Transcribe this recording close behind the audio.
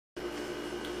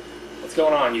What's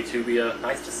going on, YouTube?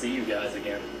 Nice to see you guys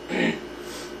again.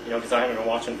 You know, because I haven't been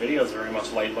watching videos very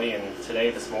much lately, and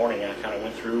this morning, I kind of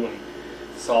went through and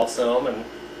saw some, and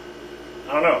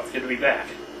I don't know, it's good to be back.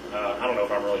 I don't know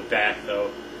if I'm really back,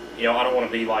 though. You know, I don't want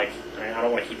to be like, I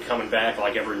don't want to keep coming back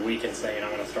like every week and saying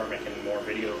I'm going to start making more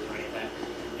videos or any of that.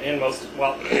 And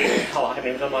well, hell, I haven't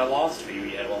even done my Lost view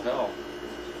yet. Well, hell.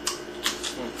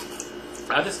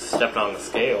 I just stepped on the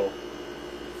scale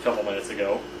a couple minutes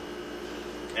ago.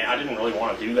 And I didn't really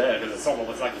want to do that because it's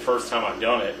like the first time I've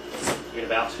done it in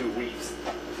about 2 weeks.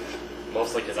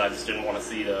 Mostly because I just didn't want to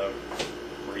see the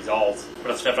results.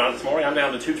 But I stepped on it this morning, I'm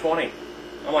down to 220.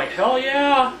 I'm like, hell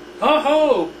yeah!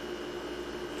 Ho-ho!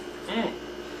 I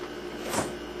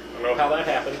don't know how that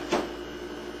happened.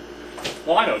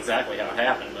 Well, I know exactly how it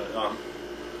happened, but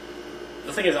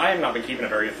the thing is, I have not been keeping a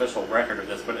very official record of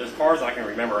this, but as far as I can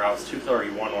remember, I was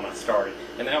 231 when I started,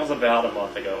 and that was about a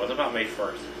month ago. It was about May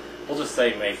 1st. We'll just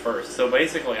say May 1st. So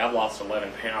basically, I've lost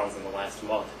 11 pounds in the last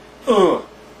month. Ugh.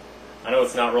 I know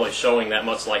it's not really showing that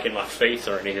much, like, in my face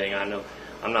or anything. I know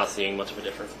I'm not seeing much of a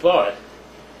difference, but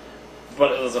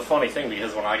it was a funny thing,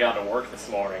 because when I got to work this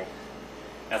morning,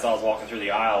 as I was walking through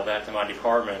the aisle back to my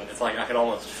department, it's like I could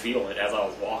almost feel it as I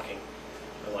was walking.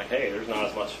 I was like, hey, there's not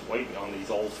as much weight on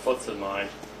these old foots of mine.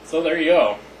 So there you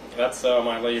go. That's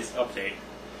my latest update.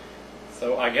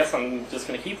 So I guess I'm just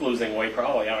going to keep losing weight,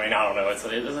 probably. I mean, I don't know. It's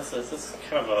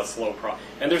kind of a slow process.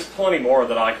 And there's plenty more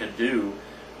that I could do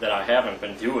that I haven't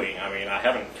been doing. I mean, I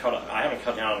haven't cut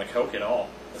down on the Coke at all.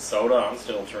 The soda, I'm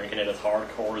still drinking it as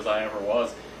hardcore as I ever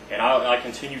was. And I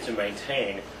continue to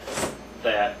maintain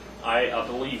that I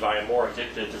believe I am more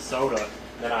addicted to soda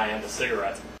than I am to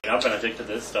cigarettes. And I've been addicted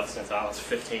to this stuff since I was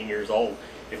 15 years old.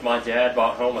 If my dad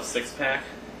bought home a six-pack,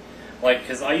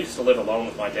 because I used to live alone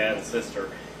with my dad and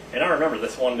sister, and I remember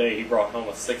this one day he brought home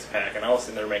a six-pack, and I was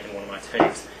sitting there making one of my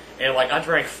tapes, and I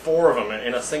drank 4 of them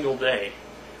in a single day.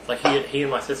 He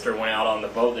and my sister went out on the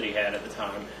boat that he had at the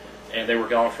time, and they were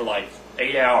gone for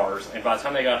 8 hours, and by the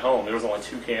time they got home, there was only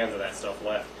 2 cans of that stuff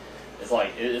left.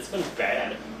 It's been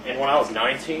bad. And when I was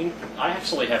 19, I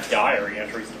actually have diary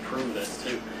entries to prove this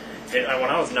too. And when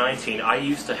I was 19, I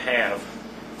used to have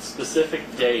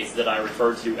specific days that I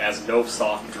referred to as no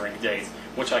soft drink days,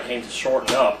 which I came to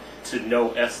shorten up to no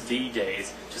SD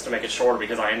days, just to make it shorter,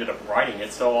 because I ended up writing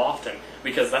it so often,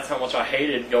 because that's how much I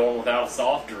hated going without a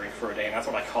soft drink for a day, and that's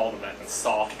what I called them back then,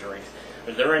 soft drinks.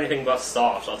 But they're anything but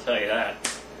soft, I'll tell you that.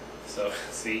 So,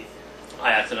 see,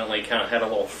 I accidentally kind of had a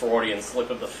little Freudian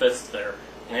slip of the fist there.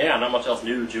 Yeah, not much else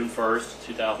new. June 1st,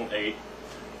 2008.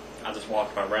 I just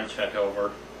walked my rent check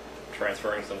over,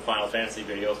 transferring some Final Fantasy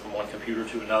videos from one computer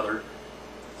to another.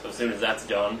 So as soon as that's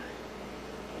done,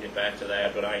 I'll get back to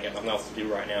that, but I ain't got nothing else to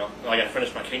do right now. I gotta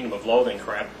finish my Kingdom of Loathing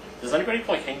crap. Does anybody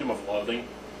play Kingdom of Loathing?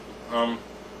 I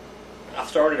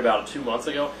started about 2 months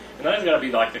ago, and that has got to be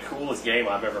the coolest game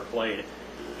I've ever played.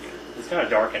 It's kind of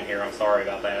dark in here, I'm sorry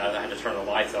about that. I had to turn the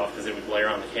lights off because it would glare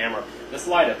on the camera. This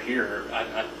light up here,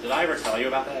 did I ever tell you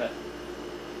about that?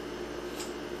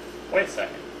 Wait a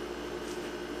second.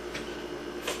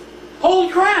 Holy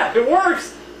crap, it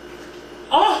works!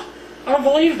 Oh, I don't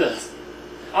believe this.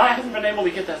 I haven't been able to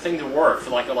get that thing to work for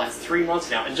the last 3 months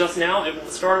now, and just now it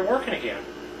started working again.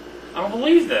 I don't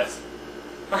believe this.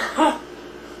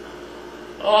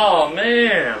 Oh,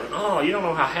 man. Oh, you don't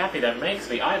know how happy that makes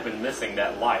me. I've been missing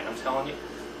that light. I'm telling you.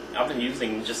 I've been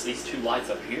using just these 2 lights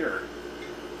up here.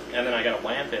 And then I got a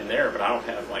lamp in there, but I don't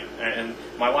have, and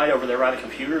my light over there by the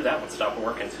computer, that one stopped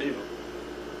working, too.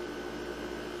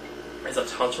 It's a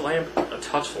touch lamp.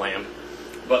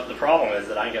 But the problem is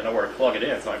that I ain't got nowhere to plug it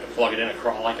in, so I can plug it in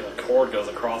across, the cord goes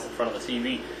across in front of the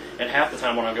TV. And half the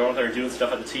time when I'm going there and doing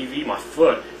stuff at the TV, my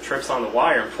foot trips on the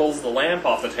wire and pulls the lamp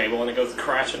off the table, and it goes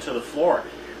crashing to the floor.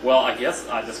 Well, I guess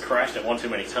I just crashed it one too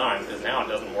many times, because now it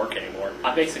doesn't work anymore.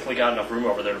 I basically got enough room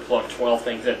over there to plug 12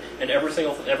 things in, and every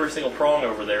single prong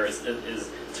over there is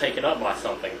taken up by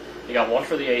something. You got one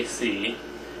for the AC,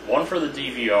 one for the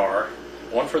DVR,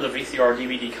 one for the VCR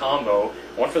DVD combo,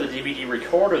 one for the DVD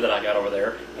recorder that I got over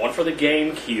there, one for the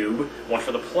GameCube, one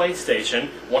for the PlayStation,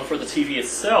 one for the TV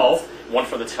itself, one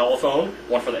for the telephone,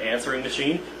 one for the answering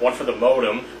machine, one for the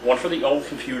modem, one for the old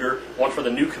computer, one for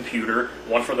the new computer,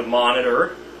 one for the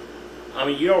monitor. I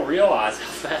mean, you don't realize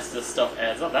how fast this stuff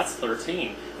adds up. That's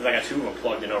 13, because I got 2 of them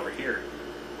plugged in over here.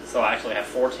 So I actually have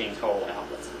 14 total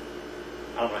outlets.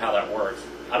 I don't know how that works.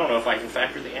 I don't know if I can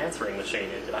factor the answering machine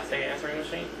in. Did I say answering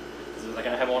machine? Because I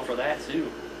gotta have one for that, too.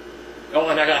 Oh,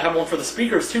 and I gotta have one for the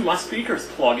speakers, too. My speakers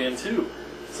plug in, too.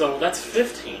 So that's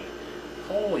 15.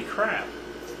 Holy crap.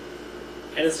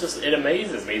 And it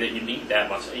amazes me that you need that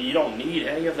much. You don't need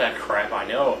any of that crap, I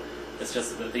know. It's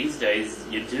just that these days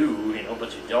you do, you know,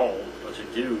 but you don't, but you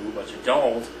do, but you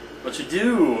don't, but you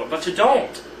do, but you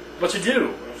don't, but you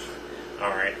do.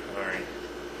 Alright, alright.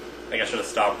 I think I should have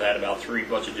stopped that about 3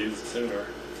 but you do's sooner.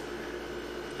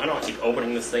 I know I keep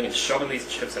opening this thing and shoving these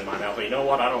chips in my mouth, but you know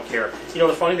what? I don't care. You know,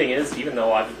 the funny thing is, even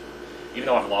though I've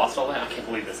lost all that, I can't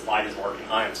believe this light is working.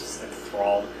 I am just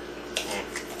enthralled.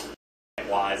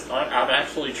 Lies. I've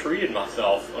actually treated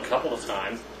myself a couple of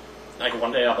times. Like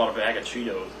one day I bought a bag of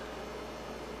Cheetos.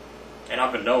 And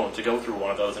I've been known to go through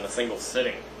one of those in a single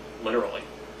sitting. Literally.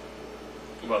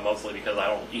 But mostly because I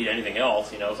don't eat anything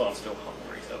else, you know, so I'm still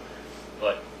hungry.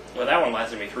 But that one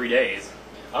lasted me 3 days.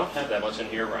 I don't have that much in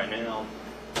here right now.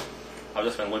 I've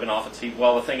just been living off of TV.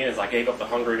 Well, the thing is, I gave up the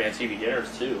Hungry Man TV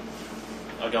dinners, too.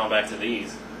 I've gone back to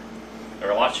these.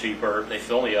 They're a lot cheaper. They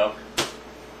fill me up.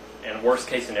 And worst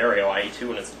case scenario, I eat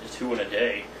two in a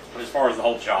day. But as far as the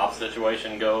whole job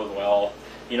situation goes, well,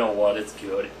 you know what? It's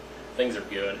good. Things are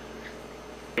good.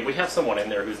 We have someone in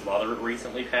there whose mother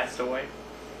recently passed away.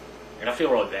 And I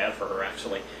feel really bad for her,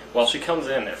 actually. Well, she comes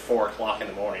in at 4 o'clock in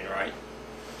the morning, right?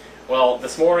 Well,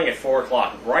 this morning at 4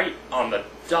 o'clock, right on the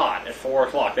dot at 4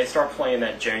 o'clock, they start playing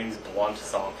that James Blunt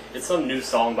song. It's some new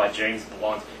song by James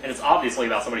Blunt, and it's obviously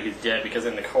about somebody who's dead, because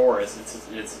in the chorus,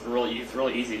 it's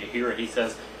really easy to hear it. He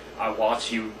says, "I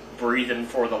watch you breathing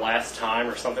for the last time,"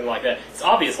 or something like that. It's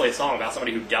obviously a song about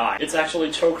somebody who died. It's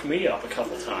actually choked me up a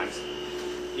couple times.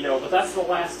 You know, but that's the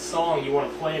last song you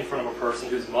want to play in front of a person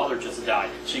whose mother just died.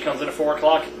 She comes in at 4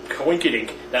 o'clock,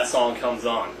 coinkydink, that song comes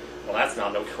on. Well, that's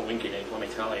not no coinkydink, let me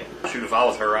tell you. Shoot, if I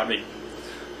was her, I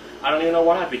don't even know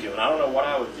what I'd be doing. I don't know what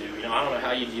I would do. You know, I don't know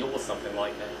how you deal with something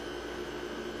like that.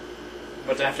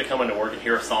 But to have to come into work and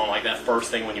hear a song like that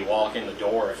first thing when you walk in the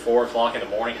door at 4 o'clock in the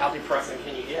morning, how depressing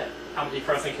can you get? How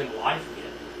depressing can life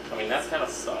get? I mean, that's kind of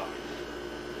suck.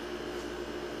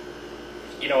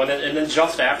 You know, and then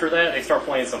just after that, they start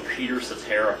playing some Peter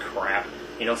Cetera crap.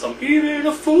 You know, some "Even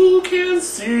a Fool Can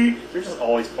See." They're just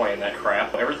always playing that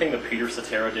crap. Everything that Peter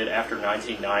Cetera did after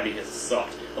 1990 has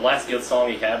sucked. The last good song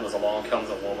he had was "Along Comes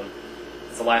a Woman."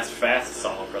 It's the last fast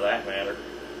song, for that matter.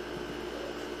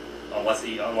 Unless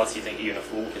you think "Even a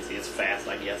Fool Can See" is fast,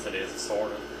 I guess it is,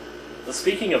 sort of. But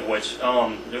speaking of which,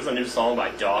 there's a new song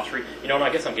by Daughtry. You know, and I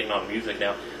guess I'm getting on music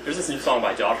now. There's this new song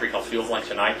by Daughtry called "Feels Like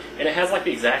Tonight," and it has like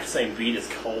the exact same beat as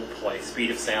Coldplay, speed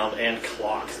of sound, and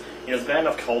clocks. You know, it's bad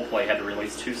enough Coldplay had to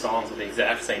release 2 songs with the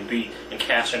exact same beat and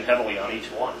cash in heavily on each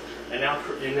one. And now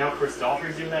Chris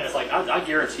Daughtry's doing that. It's like, I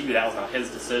guarantee you that was not his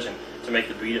decision to make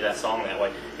the beat of that song that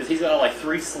way. Because he's got like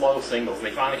 3 slow singles, and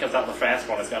he finally comes out with a fast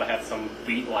one. It's got to have some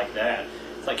beat like that.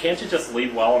 It's like, can't you just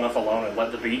leave well enough alone and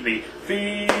let the beat be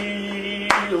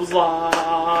 "Feels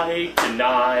like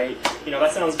tonight"? You know,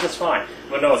 that sounds just fine.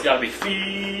 But no, it's got to be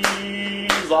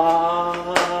 "Feels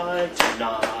like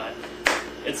tonight."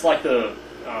 It's like the,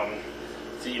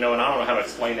 you know, and I don't know how to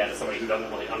explain that to somebody who doesn't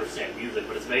really understand music,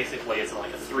 but it's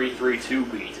like a 3-3-2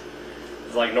 beat.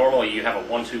 It's like normally you have a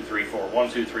 1-2-3-4,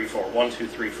 1-2-3-4,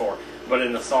 1-2-3-4, but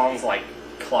in the songs like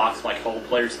Clocks by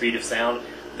Coldplay or Speed of Sound,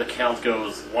 the count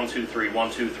goes 1-2-3,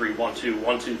 1-2-3, 1-2,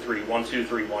 1-2-3,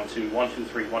 1-2-3, 1-2,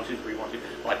 1-2-3, 1-2-3, 1-2,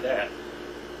 like that.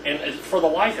 And for the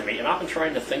life of me, and I've been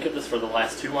trying to think of this for the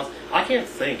last 2 months, I can't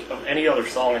think of any other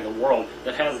song in the world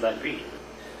that has that beat.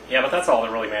 Yeah, but that's all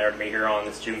that really mattered to me here on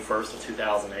this June 1st of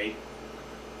 2008.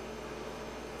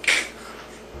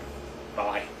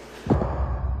 Bye.